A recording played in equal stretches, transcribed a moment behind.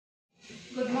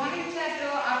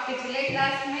आप पिछले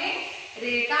क्लास में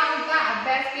रेखाओं का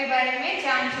अभ्यास के बारे में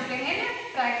जान चुके हैं ना,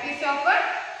 प्रैक्टिस ऑफ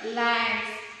लाइन्स।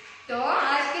 तो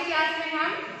आज की क्लास में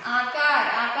हम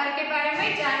आकार के बारे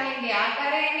में जान लेंगे।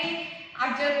 आकार यानी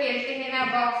आप जो खेलते हैं ना,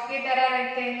 बॉक्स की तरह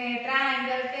रहते हैं,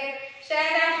 ट्रायंगल के,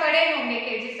 शायद आप पढ़े होंगे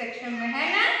केजी सेक्शन में, है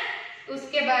ना।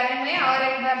 उसके बारे में और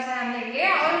एक बार जान लेंगे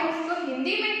और उसको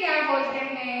हिंदी में क्या बोलते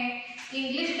हैं,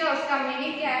 इंग्लिश का उसका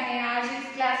मीनिंग क्या है, आज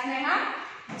इस क्लास में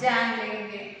हम जान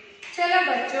लेंगे। चलो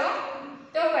बच्चों,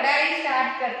 तो पढ़ाई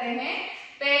स्टार्ट करते हैं।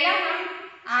 पहला हम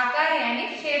आकार यानी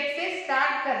शेप से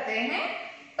स्टार्ट करते हैं।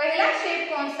 पहला शेप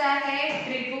कौन सा है?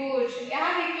 त्रिभुज।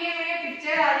 यहाँ देखिए, मैंने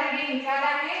पिक्चर ऑलरेडी निकाला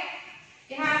है।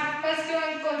 यहाँ फर्स्ट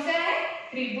कौन सा है?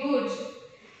 त्रिभुज।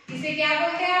 इसे क्या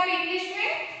बोलते हैं आप इंग्लिश में?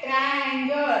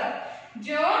 ट्रायंगल।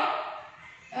 जो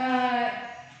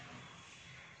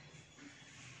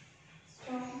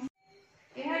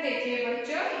यहाँ देखिए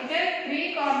बच्चों, इधर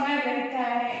 3 कॉर्नर रहता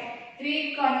है,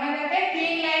 3 कॉर्नर रहते हैं,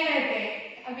 3 लाइन रहते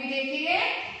हैं। अभी देखिए,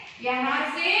 यहाँ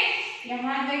से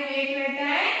यहाँ तक एक रहता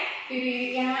है, फिर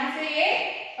यहाँ से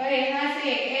एक और यहाँ से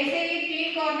एक, ऐसे ही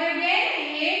 3 कॉर्नर गए,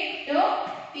 1 2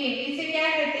 3। इसे क्या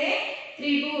कहते हैं?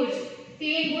 त्रिभुज।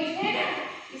 3 भुज है ना,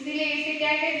 इसीलिए इसे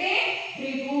क्या कहते हैं?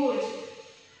 त्रिभुज।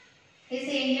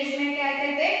 इसे इंग्लिश में क्या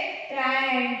कहते हैं?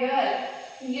 ट्रायंगल।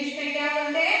 इंग्लिश में क्या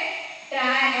बोलते हैं?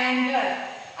 ट्रायंगल।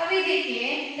 अभी देखिए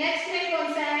नेक्स्ट में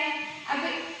कौन सा है? अब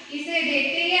इसे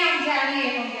देखते ही आप जान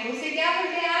लिए होंगे, उसे क्या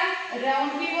बोलते हैं आप?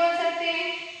 राउंड भी बोल सकते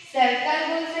हैं, सर्कल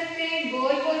बोल सकते हैं,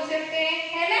 गोल बोल सकते हैं,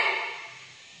 है ना।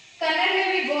 कन्नड़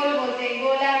में भी गोल बोलते हैं,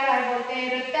 गोलाकार बोलते हैं,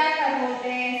 वृत्ताकार बोलते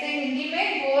हैं, ऐसे हिंदी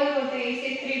में गोल बोलते हैं।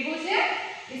 इसे त्रिभुज है,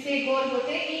 इसे गोल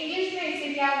बोलते हैं। इंग्लिश में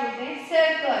इसे क्या बोलते हैं?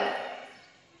 सर्कल।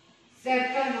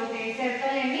 सर्कल बोलते हैं।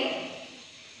 सर्कल यानी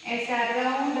ऐसा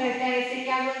राउंड रहता है, इसे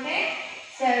क्या बोलते हैं?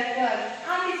 सर्कल।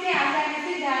 आप इसे आसानी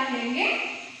से जान लेंगे।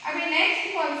 अभी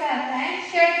नेक्स्ट कौन सा आता है?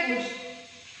 षटभुज।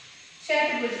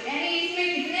 षटभुज यानी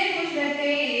इसमें कितने भुज रहते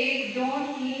हैं? 1 2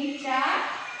 3 4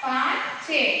 5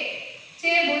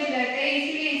 6 भुज रहते हैं,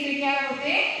 इसलिए इसे क्या बोलते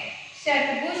हैं?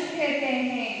 षटभुज कहते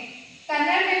हैं।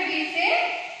 कन्नड़ में भी इसे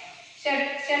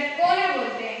षटकोण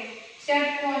बोलते हैं।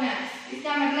 षटकोण,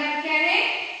 इसका मतलब क्या है?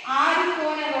 6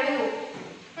 कोणಗಳು।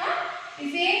 हाँ,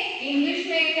 इसे इंग्लिश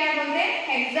में क्या बोलते हैं?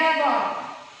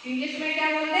 हेक्सागोन। इंग्लिश में क्या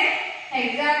बोलते हैं?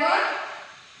 हेक्सागोन।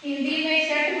 हिंदी में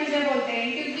षटभुज बोलते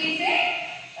हैं, क्योंकि इसे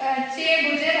 6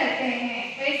 भुज रहते हैं।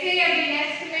 वैसे अभी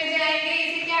नेक्स्ट में जाएंगे,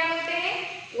 इसे क्या बोलते हैं?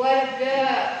 वर्ग।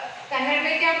 कन्नड़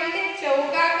में क्या बोलते हैं?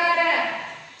 चौकाकार।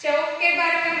 चौक के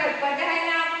बारे में पता है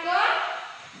ना आपको?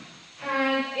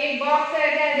 एक बॉक्स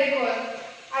रहता है, देखो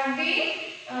अभी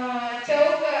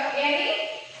चौक यानी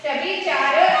सभी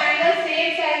चारों एंगल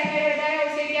सेम साइज में रहता है,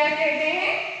 उसे क्या कहते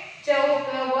हैं? चौक।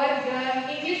 वर्ग।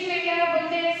 इंग्लिश में क्या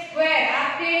बोलते हैं? स्क्वायर।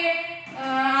 आपके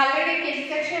ऑलरेडी केजी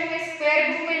सेक्शन में स्क्वायर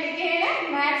बुक में लिखे हैं ना,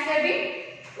 मैथ्स अभी,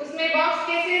 उसमें बॉक्स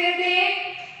कैसे रहते हैं?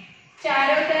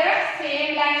 चारों तरफ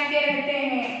सेम लाइन के रहते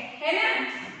हैं, है ना।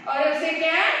 और उसे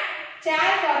क्या? 4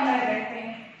 कॉर्नर रहते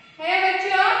हैं, है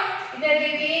बच्चों। इधर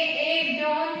देखिए 1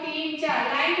 2 3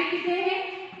 4 लाइन कितने हैं?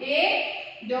 1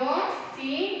 2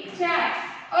 3 4।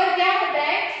 और क्या होता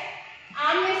है?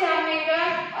 आमने सामने का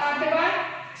अथवा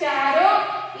चारों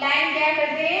लाइन क्या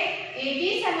करते हैं? एक ही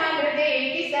समान रहते हैं,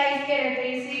 एक ही साइज के रहते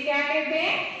हैं, इसे क्या कहते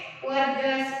हैं? वर्ग,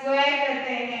 स्क्वायर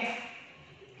करते हैं।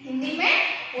 हिंदी में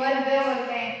वर्ग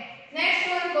बोलते हैं। नेक्स्ट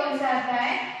वन कौन सा आता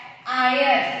है?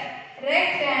 आयत।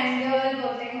 रेक्टेंगल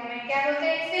बोलते हैं हमें। क्या बोलते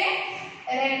हैं इसे?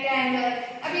 रेक्टेंगल।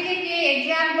 अभी देखिए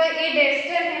एग्जाम्पल, ये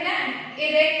डस्टर है ना, ये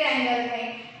रेक्टेंगल है।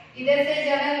 इधर से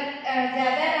ज्यादा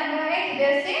लंबा है,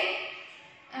 इधर से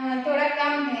थोड़ा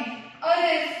कम है, और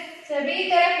सभी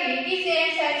तरफ एक ही सेम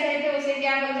साइज है, तो उसे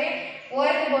क्या बोलते हैं?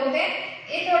 वर्ग बोलते हैं।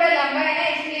 ये थोड़ा लंबा है ना,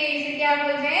 इसलिए इसे क्या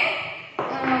बोलते हैं?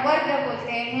 वर्ग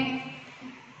बोलते हैं।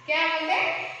 क्या बोलते हैं?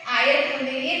 आयत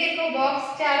बोलते हैं। ये देखो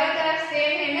बॉक्स चारों तरफ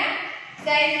सेम है ना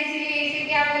साइज, इसीलिए इसे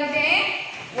क्या बोलते हैं?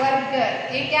 वर्ग।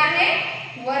 ये क्या है?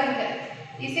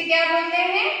 वर्ग। इसे क्या बोलते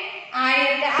हैं?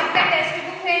 आयत। आपका टेक्स्ट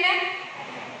बुक है ना,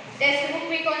 टेक्स्ट बुक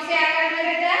में कौन से आकार में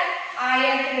रहता है?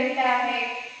 आयत रहता है।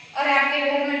 और आपके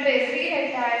घर में ट्रेजरी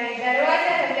रहता है,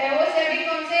 दरवाजा रहता है, वो सभी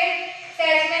कौन से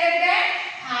साइज में रहता है?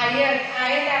 आयत।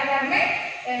 आयत आकार में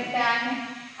रहता है।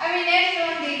 अभी नेक्स्ट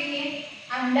वन देखिए,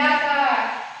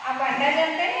 अंडाकार। आप अंडा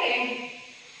जानते हैं?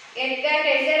 एक का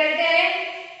कैसे रहता है?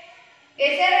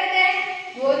 कैसा रहता है?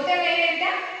 गोल तो नहीं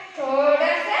रहता, थोड़ा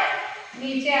सा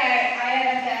नीचे आया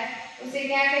रहता है, उसे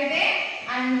क्या कहते हैं?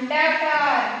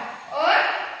 अंडाकार। और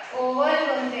ओवल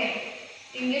बोलते हैं।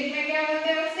 इंग्लिश में क्या बोलते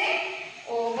हैं उसे?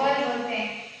 ओवल बोलते हैं।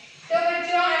 तो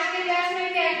बच्चों, आज की क्लास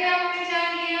में क्या क्या आपने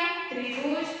जान लिया?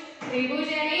 त्रिभुज।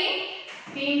 त्रिभुज यानी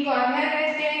 3 कॉर्नर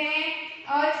रहते हैं,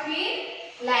 और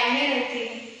फिर लाइनें रहती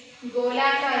हैं।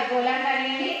 गोलाकार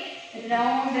यानी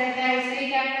राउंड रहता है, उसे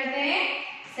क्या कहते हैं?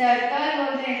 सर्कल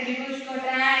बोलते हैं। त्रिभुज को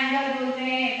ट्रायंगल बोलते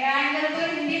हैं। ट्रायंगल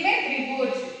को हिंदी में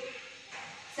त्रिभुज।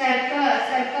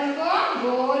 सर्कल को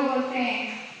गोल बोलते हैं।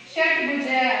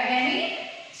 षटभुजा यानी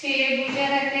 6 भुजा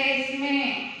रहते हैं, इसमें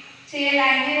 6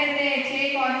 लाइनें रहते हैं,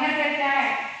 6 कॉर्नर रहता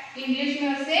है, इंग्लिश में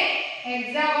उसे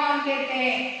हेक्सागोन कहते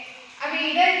हैं। अब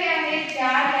इधर क्या है?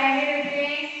 4 लाइनें रहते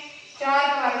हैं, 4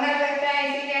 कॉर्नर रहता है,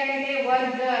 इसे क्या कहते हैं?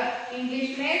 वर्ग।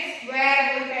 इंग्लिश में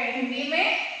स्क्वायर बोलते हैं, हिंदी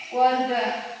में वर्ग।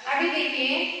 अभी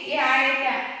देखिए ये आए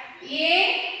क्या?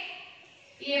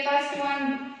 ये फर्स्ट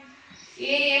वन,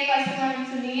 ये फर्स्ट वन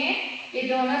सुनिए, ये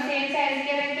दोनों सेम साइज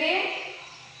के रहते हैं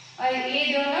और ये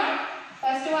दोनों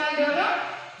फर्स्ट वन दोनों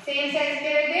सेम साइज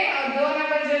के रहते हैं और 2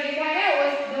 नंबर जो लिखा है वो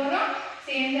दोनों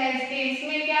सेम साइज के।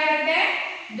 इसमें क्या रहता है?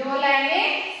 2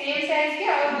 लाइनें सेम साइज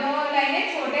के और 2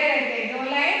 लाइनें छोटे रहते हैं,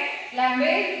 2 लाइन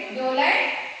लंबे 2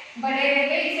 लाइन बड़े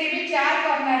रहते हैं। इसे भी 4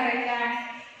 कॉर्नर रहता है।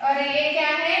 और ये क्या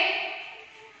है?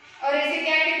 और इसे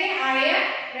क्या कहते हैं?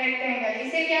 आयत रेक्टेंगल।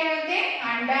 इसे क्या बोलते हैं?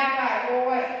 अंडाकार,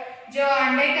 ओवल। जो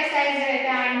अंडे का साइज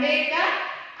रहता है, अंडे का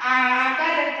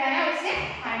आकार रहता है ना, उसे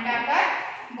अंडाकार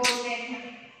बोलते हैं।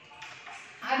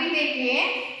 अभी देखिए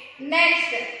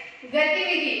नेक्स्ट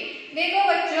गतिविधि। देखो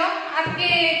बच्चों, आपके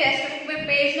टेक्स्ट बुक में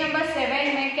पेज नंबर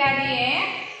 7 में क्या दिए हैं?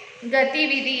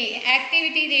 गतिविधि,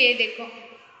 एक्टिविटी दिए। देखो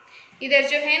इधर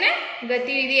जो है ना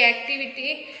गतिविधि,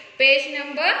 एक्टिविटी, पेज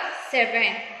नंबर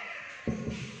 7।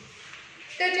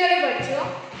 तो चलो बच्चों,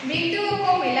 बिंदुओं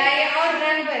को मिलाइए और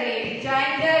रंग भरिए।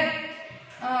 Join the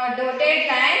dotted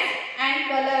lines and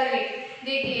colour it.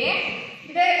 देखिए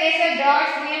इधर ऐसे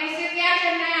डॉट्स दिए, उसे क्या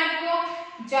करना है आपको?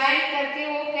 जॉइन करके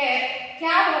वो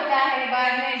क्या होता है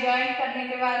बाद में? जॉइन करने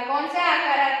के बाद कौन सा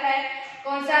आकार आता है,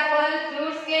 कौन सा फल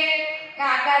फ्रूट्स के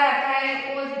आकार आता है,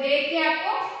 वो देख के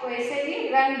आपको वैसे ही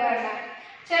रंग भरना।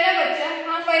 चलो बच्चों,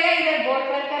 हम पहले इधर बोर्ड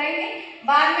पर करेंगे,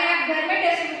 बाद में आप घर में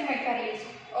टेक्स्ट बुक में कर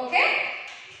लीजिए। ओके,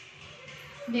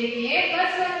 देखिए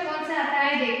फर्स्ट वन कौन सा आता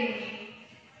है देखेंगे।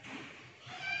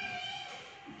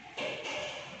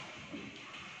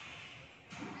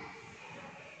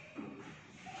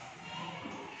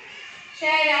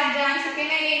 शायद आप जान सके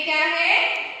ना, ये क्या है?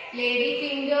 Lady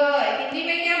finger. हिंदी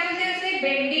में क्या बोलते हैं उसे?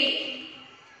 बेंडी,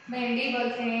 बेंडी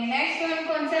बोलते हैं। नेक्स्ट वन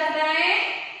कौन सा आता है?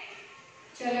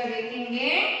 चलो देखेंगे।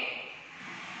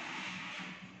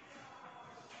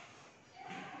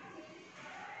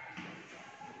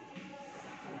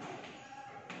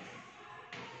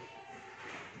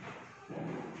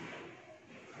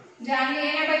 जान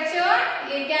लिए ना बच्चों,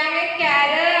 ये क्या है?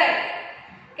 कैरट।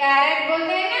 कैरट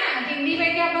बोलते हैं ना, हिंदी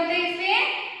में क्या बोलते हैं इसे?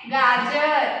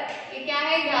 गाजर। ये क्या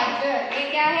है? गाजर। ये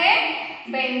क्या है?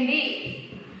 भिंडी।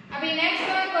 अभी नेक्स्ट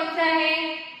वन कौन सा है?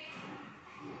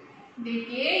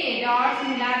 देखिए ये डॉट्स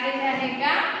मिलाते जाने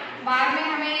का बाद में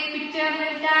हमें एक पिक्चर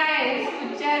मिलता है, उस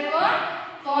पिक्चर को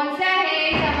कौन सा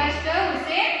है समझकर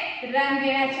उसे रंग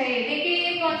देना चाहिए। देखिए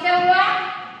ये कौन सा हुआ?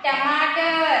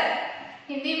 टमाटर।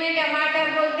 हिंदी में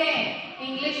टमाटर बोलते हैं,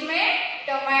 इंग्लिश में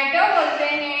टोमेटो बोलते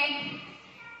हैं।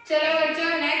 चलो बच्चों,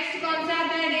 नेक्स्ट कौन सा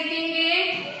आता है देखेंगे।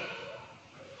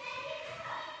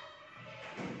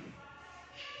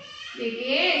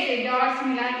 देखिए इसे डॉट्स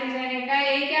मिलाते जाने का।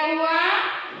 ये क्या हुआ?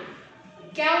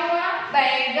 क्या हुआ?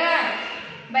 बैगन।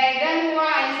 बैगन हुआ।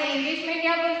 इसे इंग्लिश में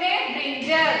क्या बोलते हैं?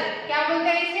 ब्रिंजल। क्या बोलते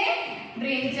हैं इसे?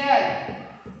 ब्रिंजल।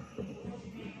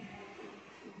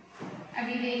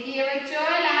 अभी देखिए बच्चों,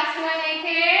 लास्ट वन एक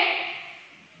है,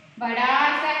 बड़ा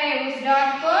सा है, उस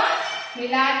डॉट को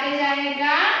मिलाते जाने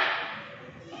का।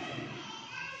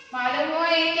 मालूम हुआ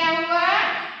ये क्या हुआ?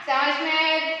 समझ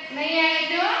में नहीं आए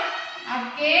तो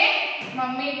आपके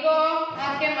मम्मी को,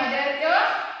 आपके मदर को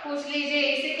पूछ लीजिए।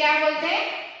 इसे क्या बोलते हैं?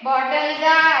 Bottle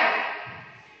gourd.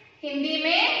 हिंदी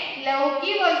में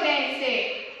लौकी बोलते हैं इसे,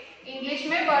 इंग्लिश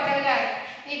में बॉटल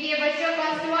गार्ड। देखिए बच्चों,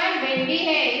 फर्स्ट वन भिंडी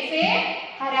है, इसे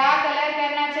हरा कलर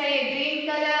करना चाहिए, ग्रीन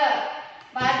कलर।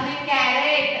 बाद में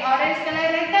कैरेट, ऑरेंज कलर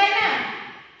रहता है ना,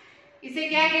 इसे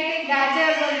क्या कहते हैं?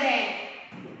 गाजर बोलते हैं।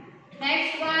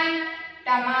 नेक्स्ट वन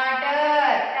टमाटर।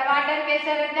 टमाटर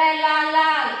कैसा रहता है? लाल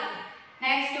लाल।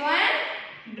 Next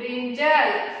one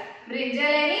brinjal.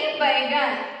 ब्रिंजल यानी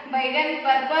बैगन। बैगन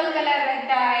पर्पल कलर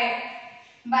रहता है।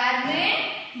 बाद में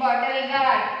बॉटल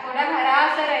गार्ड, थोड़ा हरा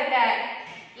सा रहता है,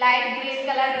 लाइट ग्रीन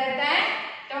कलर रहता है।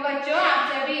 तो बच्चों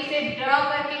आप सभी इसे ड्रॉ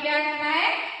करके क्या करना है?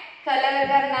 कलर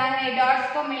करना है।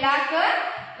 डॉट्स को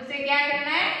मिलाकर उसे क्या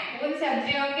करना है? उन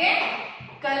सब्जियों के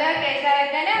कलर कैसा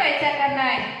रहता है ना, वैसा करना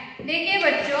है। देखिए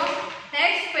बच्चों,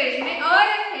 नेक्स्ट पेज में और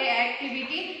है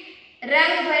एक्टिविटी,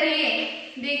 रंग भरिए।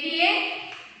 देखिए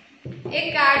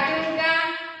एक कार्टून का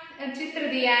चित्र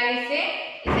दिया है, इसे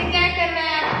क्या करना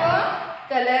है आपको?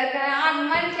 कलर का आप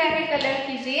मन चाहे कलर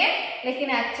कीजिए, लेकिन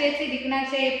अच्छे से दिखना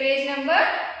चाहिए। पेज नंबर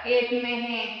 8 में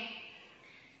है।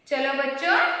 चलो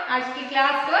बच्चों, आज की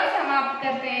क्लास को समाप्त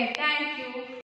करते हैं। Thank you.